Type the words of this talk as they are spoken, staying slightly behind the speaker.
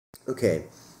Okay,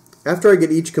 after I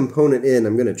get each component in,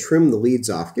 I'm going to trim the leads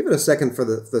off. Give it a second for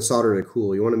the solder to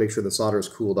cool. You want to make sure the solder is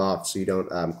cooled off so you don't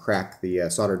crack the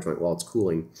solder joint while it's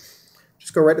cooling.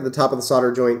 Just go right to the top of the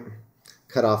solder joint,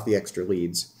 cut off the extra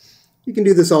leads. You can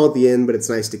do this all at the end, but it's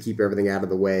nice to keep everything out of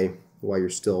the way while you're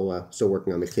still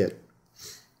working on the kit.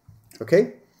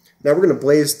 Okay, now we're going to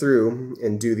blaze through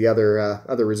and do the other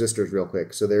resistors real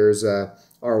quick. So there's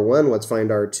R1, let's find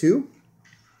R2,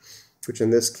 which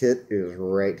in this kit is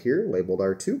right here, labeled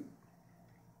R2.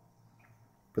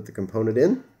 Put the component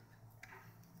in.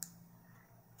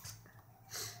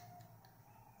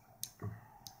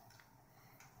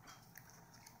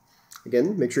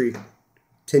 Again, make sure you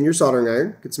tin your soldering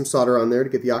iron, get some solder on there to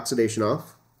get the oxidation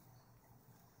off.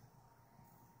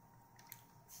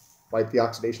 Wipe the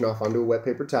oxidation off onto a wet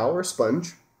paper towel or a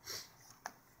sponge.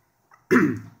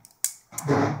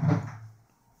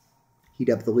 Heat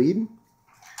up the lead.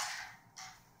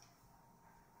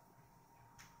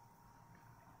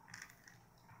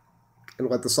 And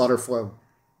let the solder flow.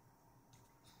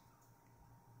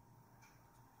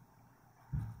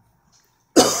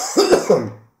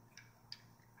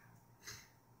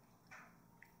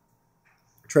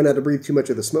 Try not to breathe too much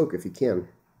of the smoke if you can.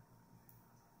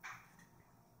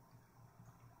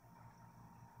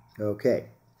 Okay,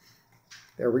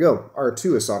 there we go.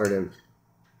 R2 is soldered in.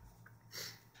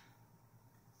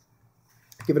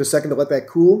 Give it a second to let that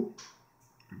cool.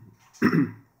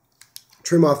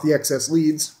 Trim off the excess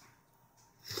leads.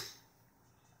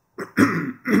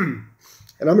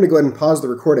 And I'm going to go ahead and pause the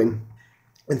recording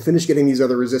and finish getting these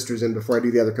other resistors in before I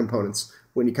do the other components.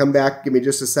 When you come back, give me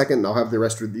just a second and I'll have the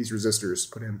rest of these resistors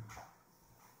put in.